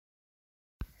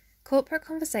Corporate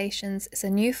Conversations is a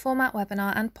new format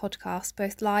webinar and podcast,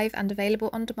 both live and available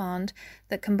on demand,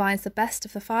 that combines the best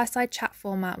of the fireside chat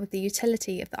format with the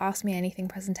utility of the Ask Me Anything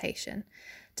presentation.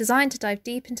 Designed to dive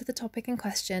deep into the topic in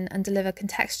question and deliver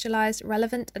contextualised,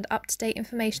 relevant and up-to-date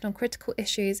information on critical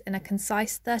issues in a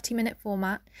concise 30-minute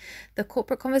format, the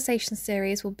Corporate Conversations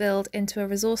series will build into a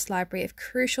resource library of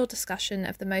crucial discussion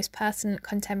of the most pertinent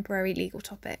contemporary legal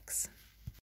topics.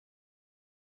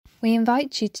 We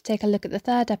invite you to take a look at the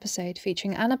third episode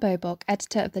featuring Anna Bobock,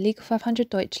 editor of the Legal 500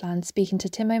 Deutschland, speaking to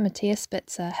Timo Matthias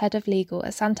Spitzer, head of legal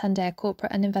at Santander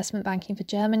Corporate and Investment Banking for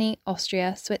Germany,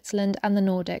 Austria, Switzerland and the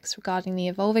Nordics regarding the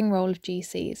evolving role of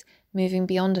GCs, moving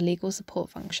beyond a legal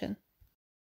support function.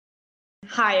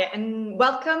 Hi, and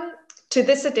welcome to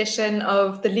this edition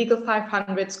of the Legal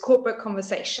 500's Corporate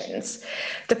Conversations,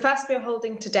 the first we're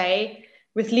holding today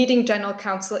with leading general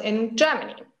counsel in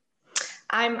Germany.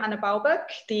 I'm Anna Bobock,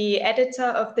 the editor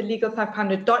of the Legal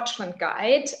 500 Deutschland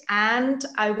Guide, and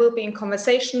I will be in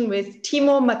conversation with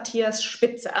Timo Matthias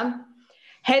Spitzer,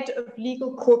 head of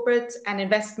legal corporate and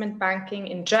investment banking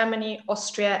in Germany,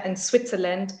 Austria, and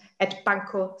Switzerland at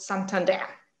Banco Santander.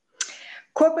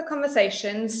 Corporate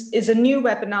Conversations is a new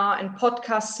webinar and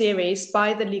podcast series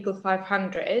by the Legal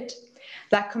 500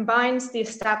 that combines the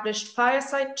established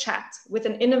fireside chat with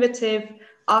an innovative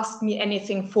Ask Me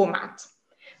Anything format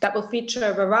that will feature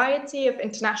a variety of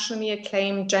internationally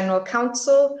acclaimed general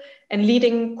counsel and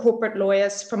leading corporate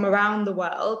lawyers from around the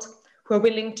world who are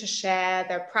willing to share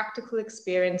their practical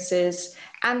experiences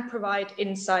and provide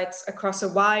insights across a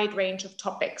wide range of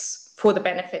topics for the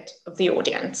benefit of the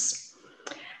audience.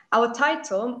 Our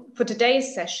title for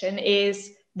today's session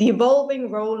is The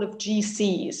Evolving Role of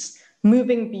GCs,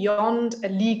 Moving Beyond a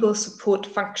Legal Support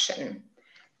Function.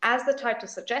 As the title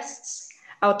suggests,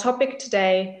 our topic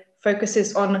today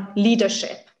focuses on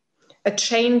leadership, a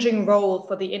changing role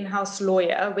for the in-house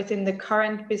lawyer within the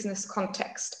current business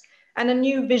context, and a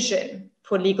new vision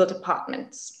for legal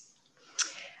departments.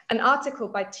 An article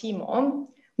by Timo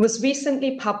was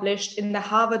recently published in the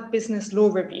Harvard Business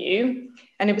Law Review,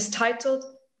 and it was titled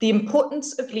The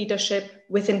Importance of Leadership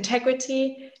with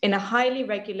Integrity in a Highly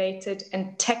Regulated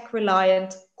and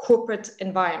Tech-Reliant Corporate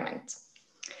Environment.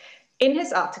 In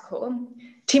his article,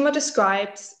 Timo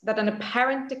describes that an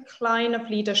apparent decline of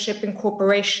leadership in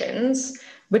corporations,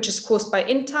 which is caused by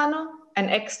internal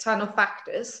and external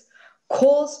factors,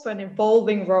 calls for an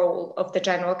evolving role of the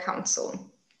general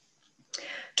counsel.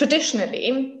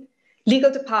 Traditionally,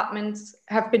 legal departments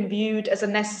have been viewed as a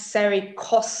necessary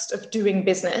cost of doing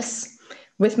business,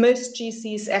 with most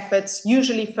GCs' efforts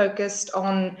usually focused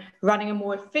on running a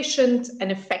more efficient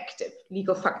and effective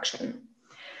legal function.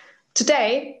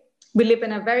 Today, we live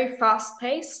in a very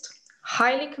fast-paced,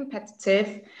 highly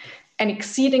competitive, and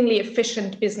exceedingly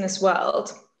efficient business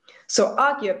world. So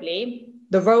arguably,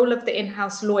 the role of the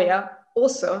in-house lawyer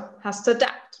also has to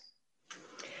adapt.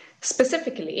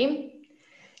 Specifically,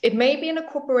 it may be in a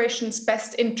corporation's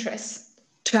best interest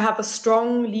to have a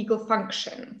strong legal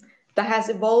function that has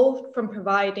evolved from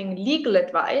providing legal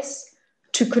advice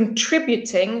to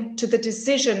contributing to the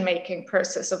decision-making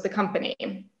process of the company.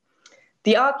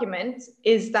 The argument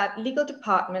is that legal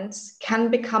departments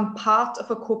can become part of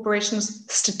a corporation's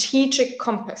strategic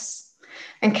compass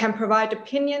and can provide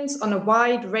opinions on a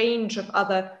wide range of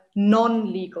other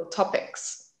non-legal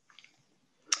topics.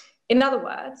 In other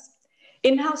words,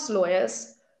 in-house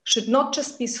lawyers should not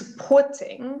just be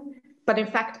supporting, but in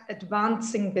fact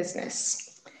advancing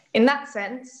business. In that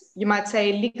sense, you might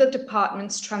say legal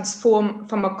departments transform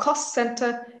from a cost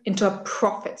center into a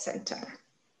profit center.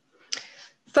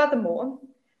 Furthermore,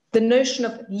 the notion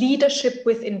of leadership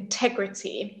with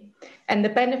integrity and the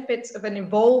benefits of an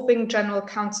evolving general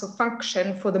counsel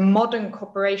function for the modern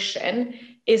corporation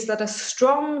is that a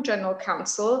strong general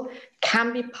counsel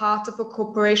can be part of a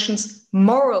corporation's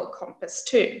moral compass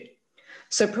too.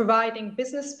 So providing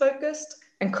business-focused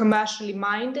and commercially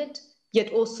minded,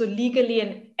 yet also legally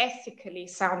and ethically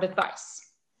sound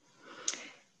advice.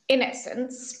 In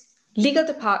essence, legal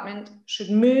department should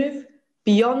move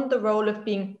beyond the role of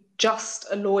being just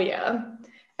a lawyer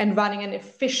and running an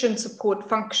efficient support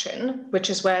function, which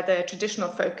is where the traditional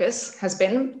focus has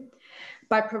been,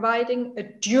 by providing a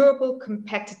durable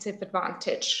competitive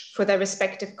advantage for their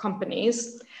respective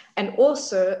companies and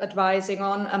also advising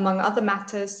on, among other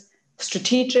matters,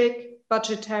 strategic,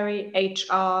 budgetary,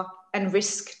 HR, and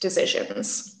risk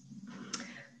decisions.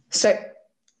 So,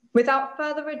 without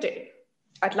further ado,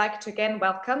 I'd like to again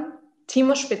welcome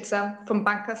Timo Spitzer from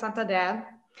Banco Santander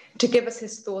to give us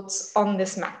his thoughts on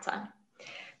this matter.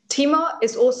 Timo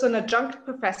is also an adjunct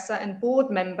professor and board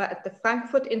member at the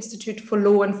Frankfurt Institute for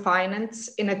Law and Finance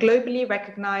in a globally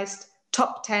recognized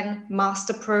Top 10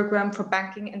 Master Program for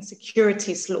Banking and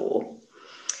Securities Law.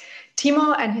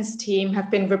 Timur and his team have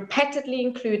been repeatedly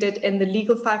included in the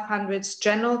Legal 500's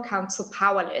General Counsel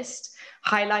Power List,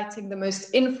 highlighting the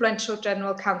most influential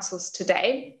general counsels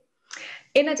today.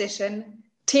 In addition,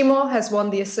 Timur has won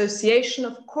the Association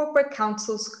of Corporate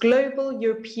Counsels Global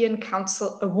European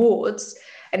Council Awards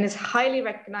and is highly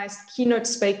recognized keynote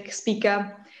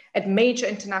speaker at major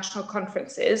international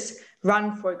conferences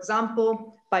run, for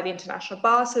example, by the International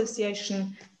Bar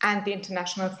Association and the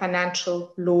International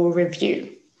Financial Law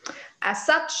Review. As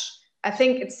such, I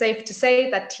think it's safe to say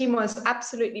that Timur is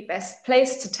absolutely best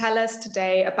placed to tell us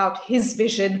today about his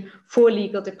vision for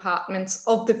legal departments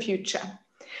of the future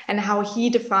and how he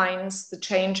defines the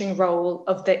changing role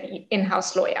of the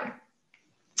in-house lawyer.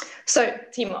 So,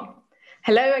 Timur,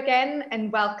 hello again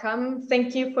and welcome.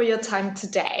 Thank you for your time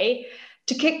today.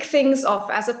 To kick things off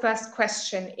as a first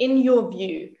question, in your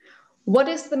view, what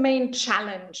is the main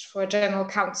challenge for a general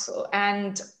counsel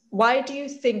and why do you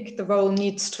think the role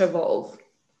needs to evolve?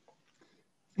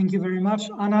 Thank you very much,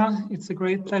 Anna. It's a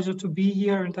great pleasure to be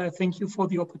here, and I thank you for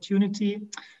the opportunity.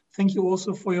 Thank you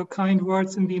also for your kind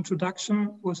words in the introduction.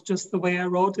 It was just the way I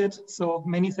wrote it, so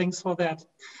many thanks for that.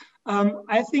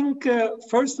 I think,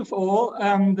 first of all,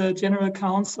 the General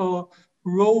Counsel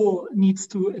role needs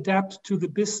to adapt to the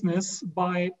business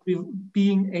by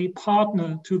being a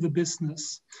partner to the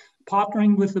business.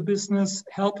 Partnering with the business,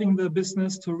 helping the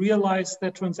business to realize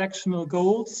their transactional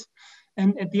goals,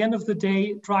 and at the end of the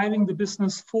day, driving the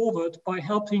business forward by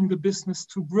helping the business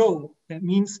to grow. That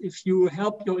means if you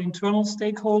help your internal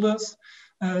stakeholders,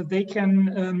 they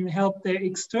can help their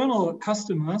external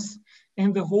customers,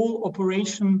 and the whole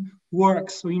operation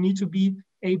works. So you need to be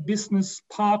a business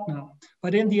partner.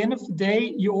 But in the end of the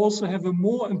day, you also have a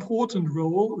more important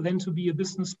role than to be a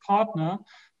business partner,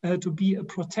 to be a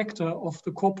protector of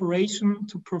the corporation,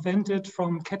 to prevent it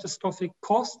from catastrophic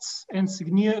costs and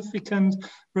significant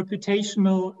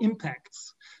reputational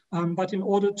impacts. But in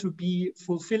order to be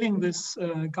fulfilling this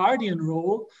guardian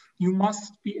role, you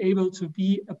must be able to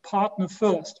be a partner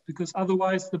first, because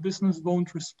otherwise the business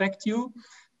won't respect you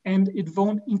and it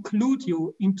won't include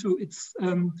you into its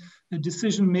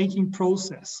decision-making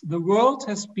process. The world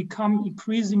has become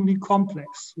increasingly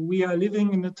complex. We are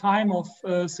living in a time of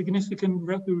significant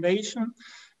regulation,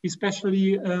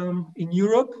 especially in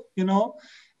Europe,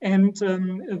 and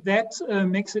that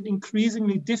makes it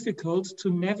increasingly difficult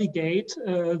to navigate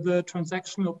the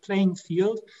transactional playing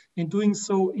field, and doing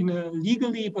so in a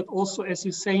legally, but also, as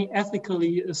you say,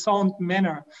 ethically sound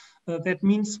manner. That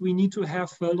means we need to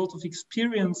have a lot of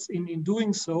experience in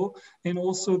doing so, and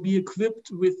also be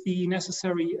equipped with the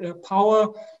necessary power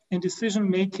and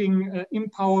decision-making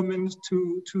empowerment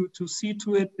to see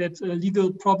to it that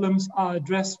legal problems are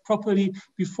addressed properly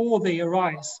before they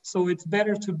arise. So it's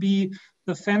better to be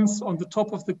the fence on the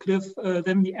top of the cliff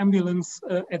than the ambulance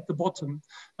at the bottom.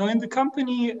 Now, in the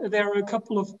company, there are a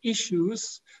couple of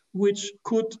issues which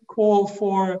could call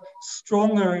for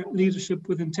stronger leadership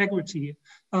with integrity.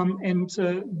 And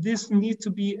this needs to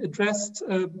be addressed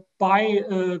by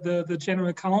the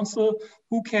General Counsel,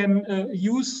 who can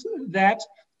use that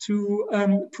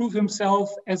to prove himself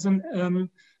as an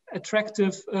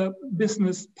attractive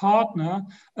business partner,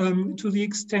 to the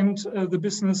extent the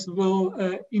business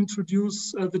will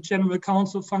introduce the General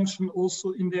Counsel function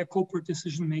also in their corporate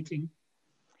decision making.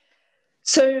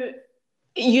 So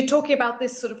you're talking about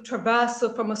this sort of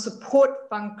traversal from a support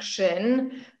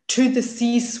function to the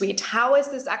C-suite. How is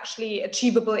this actually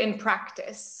achievable in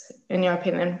practice, in your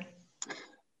opinion?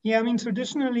 Yeah, I mean,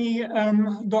 traditionally,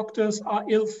 doctors are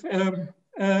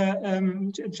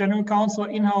general counsel,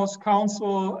 in-house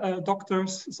counsel,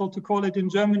 doctors, so to call it in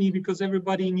Germany, because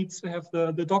everybody needs to have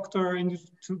the doctor and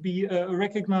to be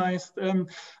recognized. I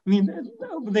mean,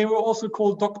 they were also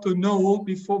called Dr. No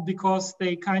before, because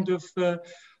they kind of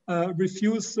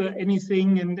refuse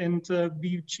anything and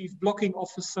be chief blocking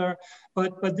officer.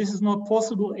 But this is not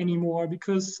possible anymore,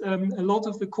 because a lot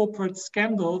of the corporate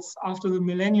scandals after the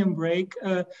millennium break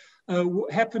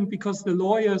happened because the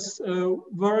lawyers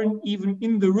weren't even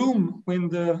in the room when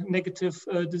the negative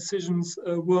decisions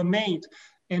were made.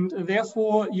 And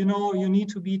therefore, you need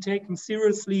to be taken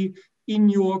seriously in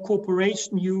your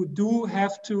corporation. You do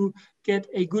have to get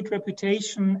a good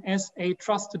reputation as a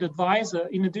trusted advisor,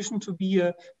 in addition to be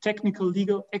a technical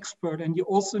legal expert. And you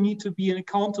also need to be an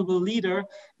accountable leader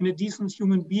and a decent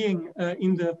human being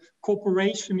in the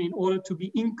corporation in order to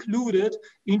be included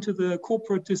into the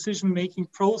corporate decision-making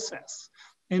process.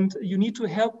 And you need to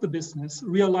help the business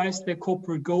realize their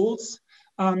corporate goals.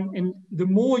 And the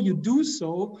more you do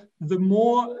so, the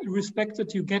more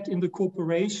respected you get in the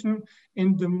corporation,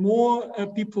 and the more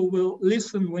people will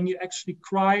listen when you actually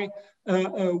cry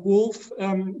wolf,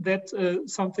 that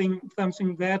something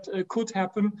that could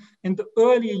happen. And the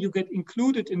earlier you get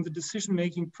included in the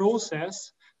decision-making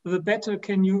process, the better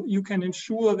you can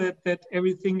ensure that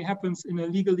everything happens in a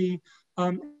legally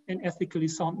and ethically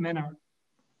sound manner.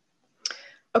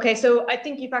 Okay, so I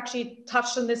think you've actually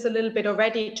touched on this a little bit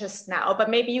already just now, but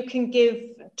maybe you can give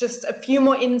just a few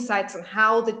more insights on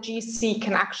how the GC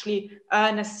can actually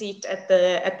earn a seat at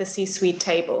the C-suite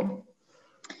table.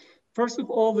 First of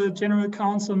all, the General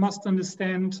Counsel must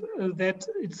understand that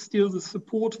it's still the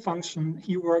support function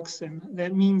he works in.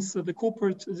 That means the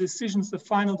corporate decisions, the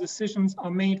final decisions,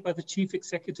 are made by the Chief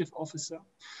Executive Officer.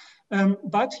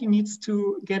 But he needs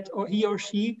to get, or he or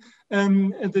she,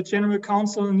 the General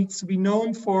Counsel needs to be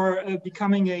known for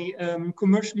becoming a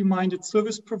commercially minded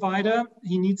service provider.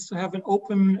 He needs to have an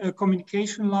open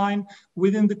communication line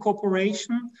within the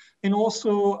corporation. And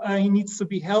also he needs to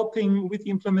be helping with the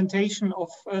implementation of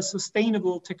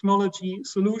sustainable technology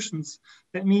solutions.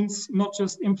 That means not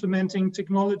just implementing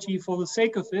technology for the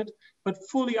sake of it, but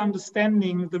fully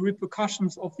understanding the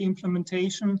repercussions of the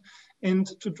implementation and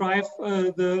to drive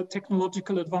the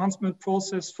technological advancement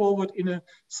process forward in a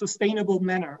sustainable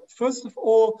manner. First of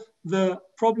all, the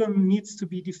problem needs to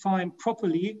be defined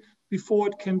properly before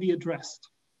it can be addressed.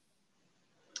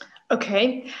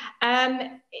 Okay,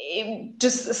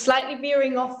 just slightly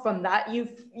veering off from that,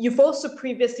 you've also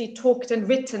previously talked and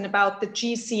written about the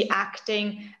GC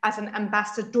acting as an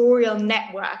ambassadorial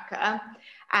networker.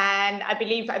 And I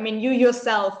believe, I mean, you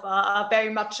yourself are very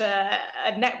much a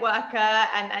networker,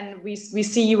 and we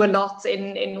see you a lot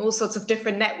in all sorts of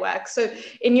different networks. So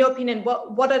in your opinion,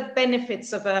 what are the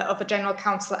benefits of a General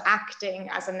Counsel acting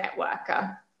as a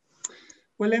networker?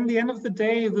 Well, in the end of the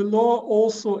day, the law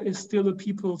also is still a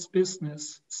people's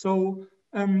business. So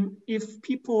if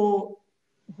people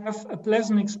have a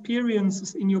pleasant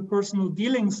experiences in your personal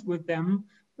dealings with them,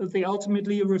 they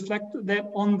ultimately reflect that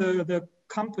on the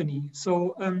company.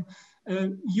 So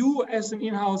you as an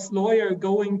in-house lawyer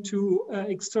going to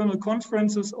external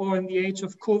conferences, or in the age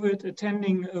of COVID,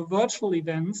 attending virtual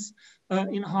events,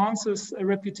 enhances a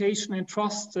reputation and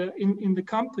trust in the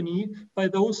company by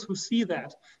those who see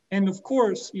that. And of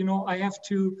course, you know, I have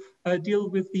to deal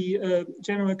with the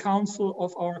General Counsel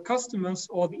of our customers,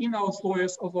 or the in-house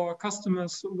lawyers of our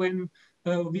customers, when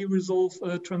we resolve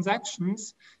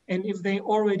transactions. And if they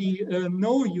already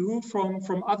know you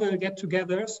from other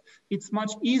get-togethers, it's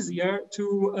much easier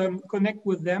to connect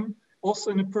with them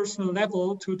also in a personal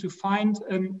level to find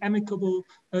an amicable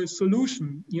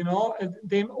solution. You know,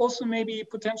 there also may be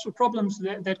potential problems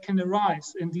that can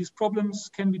arise, and these problems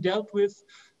can be dealt with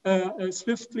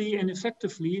swiftly and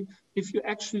effectively if you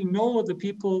actually know the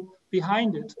people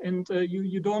behind it, and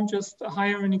you don't just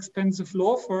hire an expensive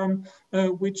law firm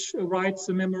which writes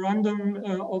a memorandum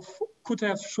of could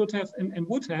have, should have, and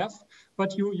would have,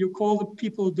 but you call the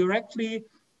people directly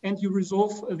and you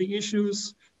resolve the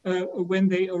issues when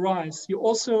they arise. You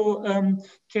also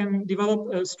can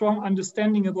develop a strong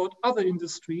understanding about other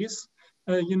industries,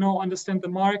 you know, understand the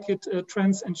market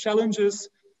trends and challenges,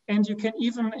 and you can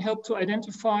even help to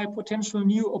identify potential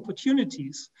new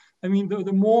opportunities. I mean,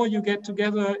 the more you get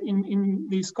together in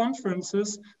these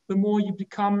conferences, the more you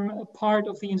become a part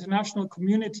of the international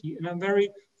community. And I'm very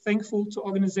thankful to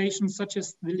organizations such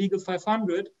as the Legal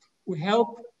 500, who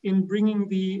help in bringing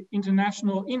the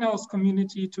international in-house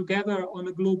community together on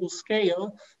a global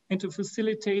scale and to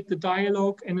facilitate the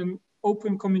dialogue and an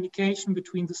open communication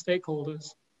between the stakeholders.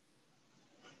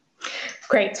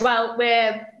 Great. Well,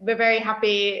 we're very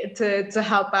happy to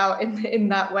help out in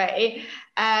that way,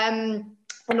 and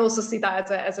also see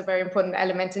that as a very important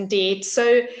element indeed.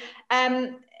 So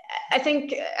I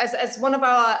think as one of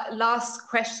our last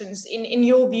questions, in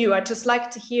your view, I'd just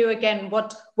like to hear again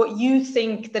what you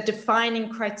think the defining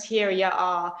criteria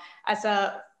are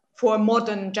for a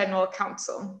modern General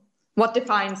Counsel. What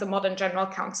defines a modern General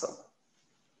Counsel?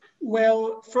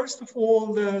 Well, first of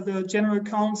all, the General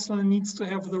Counsel needs to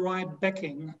have the right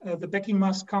backing. The backing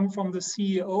must come from the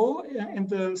CEO, and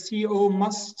the CEO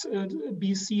must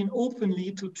be seen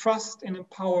openly to trust and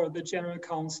empower the General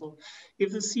Counsel.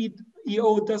 If the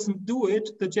CEO doesn't do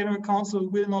it, the General Counsel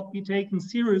will not be taken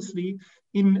seriously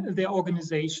in their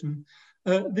organization.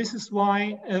 This is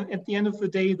why, at the end of the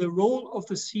day, the role of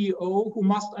the CEO, who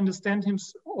must understand him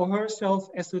or herself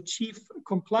as a chief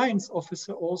compliance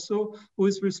officer also, who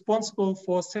is responsible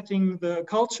for setting the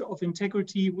culture of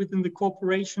integrity within the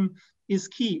corporation, is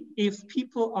key. If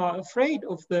people are afraid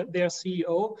of their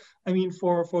CEO, I mean,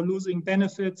 for losing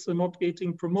benefits or not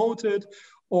getting promoted,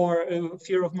 or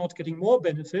fear of not getting more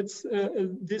benefits,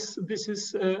 this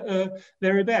is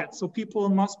very bad. So people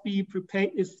must be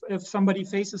prepared. If somebody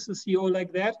faces a CEO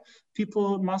like that,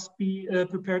 people must be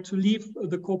prepared to leave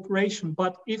the corporation.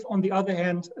 But if, on the other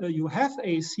hand, you have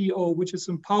a CEO which is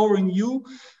empowering you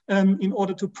in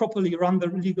order to properly run the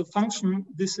legal function,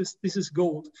 this is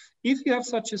gold. If you have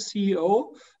such a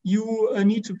CEO, you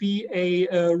need to be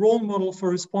a role model for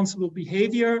responsible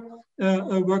behavior,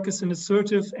 work as an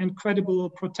assertive and credible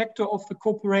protector of the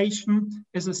corporation,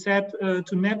 as I said,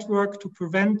 to network, to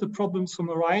prevent the problems from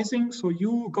arising. So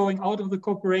you going out of the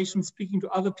corporation, speaking to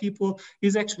other people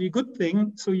is actually a good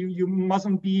thing. So you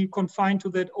mustn't be confined to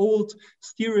that old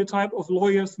stereotype of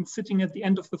lawyers and sitting at the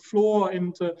end of the floor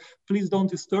and please don't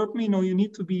disturb me. No, you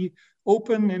need to be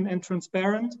open and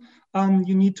transparent.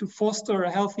 You need to foster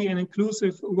a healthy and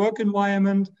inclusive work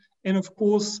environment. And of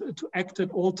course, to act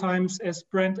at all times as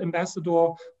brand ambassador,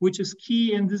 which is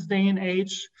key in this day and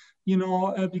age,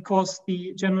 because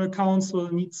the General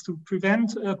Counsel needs to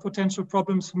prevent potential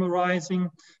problems from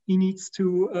arising. He needs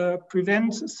to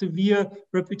prevent severe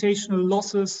reputational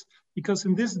losses, because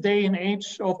in this day and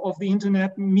age of the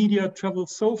internet, media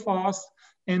travels so fast,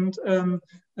 and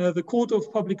the court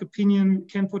of public opinion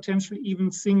can potentially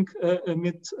even sink a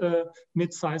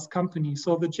mid-sized company.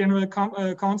 So the General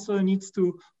Counsel needs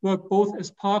to work both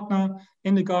as partner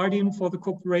and a guardian for the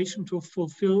corporation to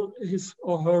fulfill his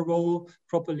or her role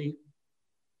properly.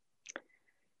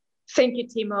 Thank you,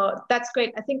 Timo. That's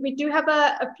great. I think we do have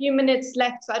a few minutes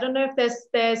left. So I don't know if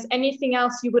there's anything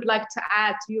else you would like to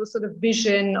add to your sort of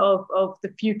vision of the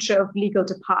future of legal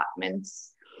departments.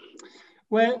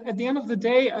 Well, at the end of the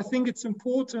day, I think it's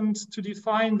important to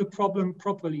define the problem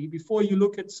properly before you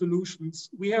look at solutions.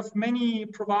 We have many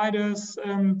providers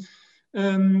in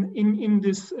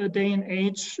this day and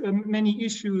age, many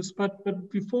issues, but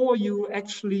before you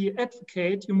actually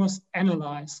advocate, you must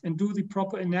analyze and do the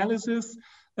proper analysis.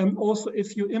 Also,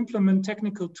 if you implement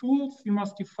technical tools, you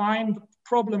must define the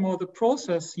problem or the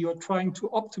process you're trying to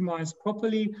optimize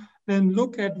properly, then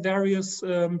look at various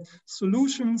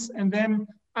solutions, and then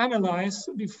analyze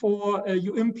before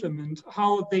you implement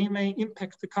how they may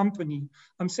impact the company.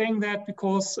 I'm saying that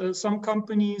because some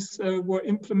companies were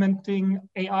implementing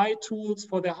AI tools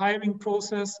for their hiring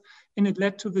process, and it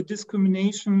led to the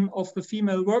discrimination of the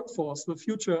female workforce, the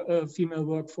future female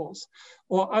workforce.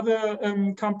 Or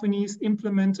other companies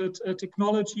implemented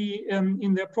technology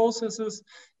in their processes,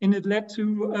 and it led to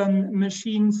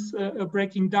machines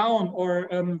breaking down,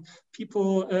 or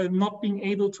people not being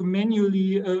able to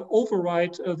manually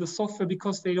override the software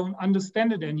because they don't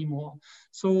understand it anymore.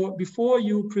 So before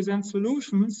you present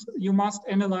solutions, you must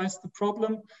analyze the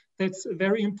problem. That's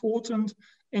very important.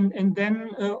 And then,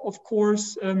 of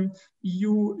course,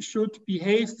 you should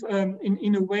behave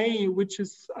in a way which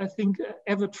is, I think,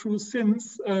 ever true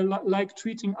since, like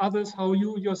treating others how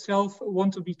you yourself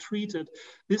want to be treated.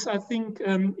 This, I think,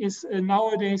 is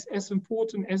nowadays as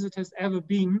important as it has ever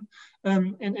been,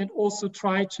 and also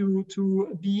try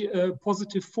to be a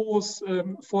positive force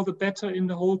for the better in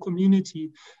the whole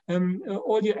community.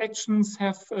 All your actions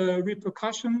have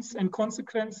repercussions and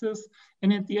consequences,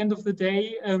 and at the end of the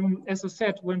day, as I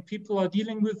said, when people are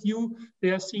dealing with you,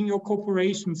 they are seeing your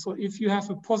corporation. So if you have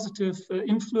a positive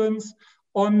influence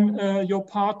on your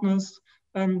partners,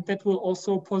 that will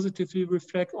also positively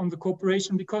reflect on the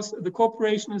corporation, because the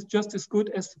corporation is just as good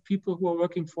as the people who are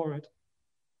working for it.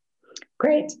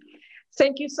 Great.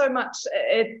 Thank you so much,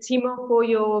 Timo, for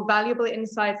your valuable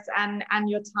insights and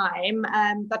your time.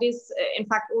 That is, in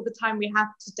fact, all the time we have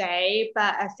today.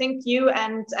 But thank you,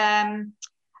 and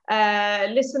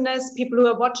listeners, people who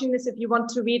are watching this, if you want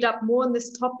to read up more on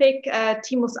this topic,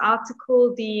 Timo's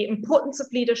article, The Importance of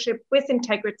Leadership with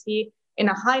Integrity in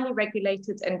a Highly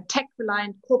Regulated and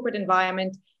Tech-Reliant Corporate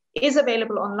Environment, is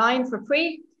available online for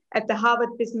free at the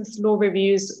Harvard Business Law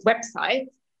Review's website.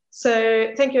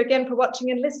 So thank you again for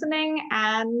watching and listening,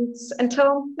 and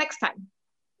until next time.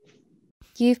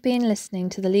 You've been listening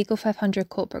to the Legal 500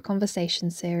 Corporate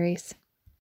Conversation series.